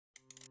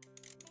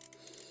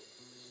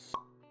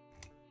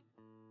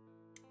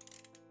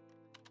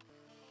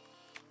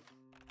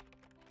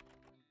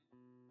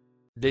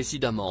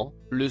Décidément,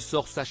 le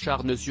sort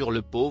s'acharne sur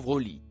le pauvre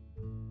Oli.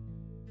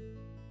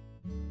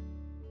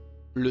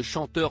 Le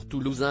chanteur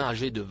toulousain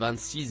âgé de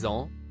 26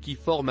 ans, qui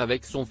forme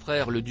avec son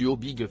frère le duo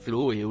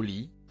Bigflo et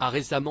Oli, a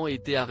récemment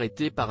été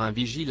arrêté par un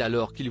vigile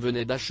alors qu'il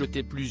venait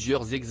d'acheter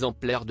plusieurs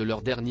exemplaires de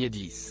leur dernier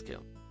disque.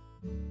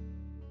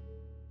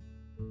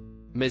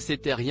 Mais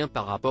c'était rien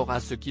par rapport à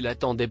ce qu'il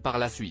attendait par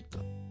la suite.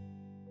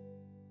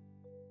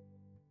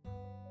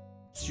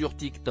 Sur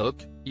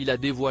TikTok, il a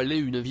dévoilé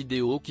une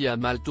vidéo qui a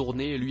mal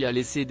tourné et lui a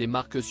laissé des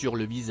marques sur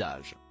le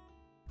visage.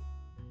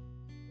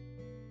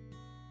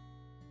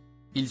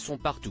 Ils sont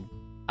partout.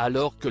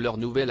 Alors que leur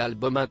nouvel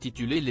album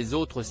intitulé Les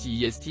autres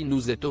souhaitez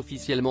nous est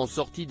officiellement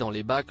sorti dans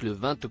les bacs le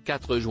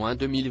 24 juin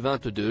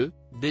 2022,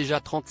 déjà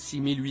 36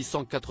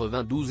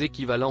 892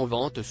 équivalents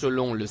ventes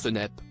selon le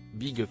Snap,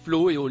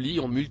 Bigflo et Oli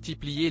ont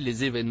multiplié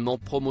les événements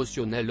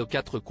promotionnels aux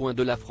quatre coins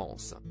de la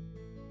France.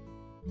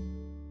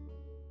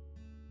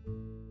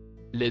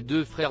 Les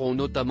deux frères ont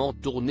notamment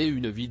tourné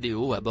une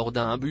vidéo à bord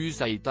d'un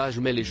bus à étages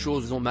mais les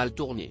choses ont mal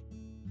tourné.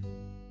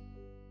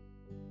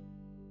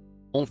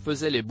 On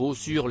faisait les beaux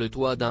sur le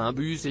toit d'un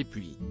bus et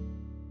puis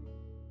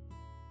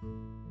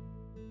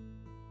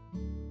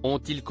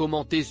ont-ils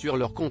commenté sur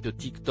leur compte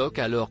TikTok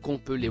alors qu'on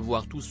peut les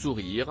voir tous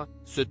sourire,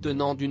 se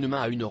tenant d'une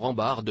main à une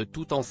rambarde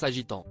tout en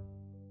s'agitant.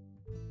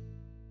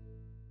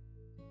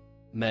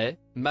 Mais,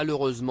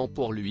 malheureusement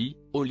pour lui,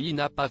 Oli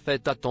n'a pas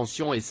fait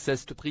attention et s'est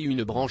pris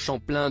une branche en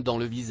plein dans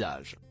le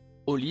visage.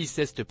 Oli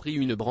s'est pris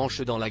une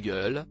branche dans la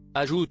gueule,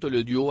 ajoute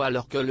le duo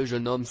alors que le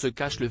jeune homme se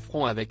cache le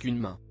front avec une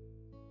main.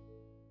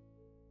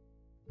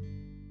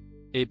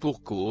 Et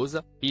pour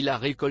cause, il a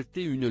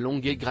récolté une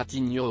longue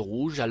égratignure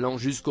rouge allant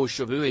jusqu'aux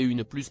cheveux et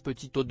une plus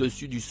petite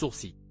au-dessus du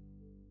sourcil.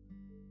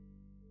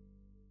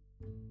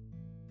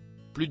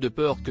 Plus de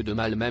peur que de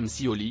mal même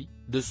si Oli,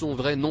 de son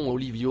vrai nom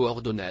Olivio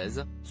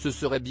Ordonez, se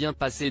serait bien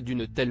passé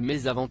d'une telle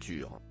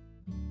mésaventure.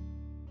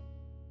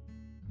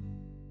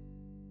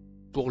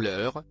 Pour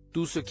l'heure,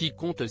 tout ce qui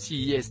compte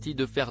c'est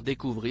de faire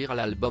découvrir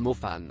l'album aux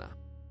fans.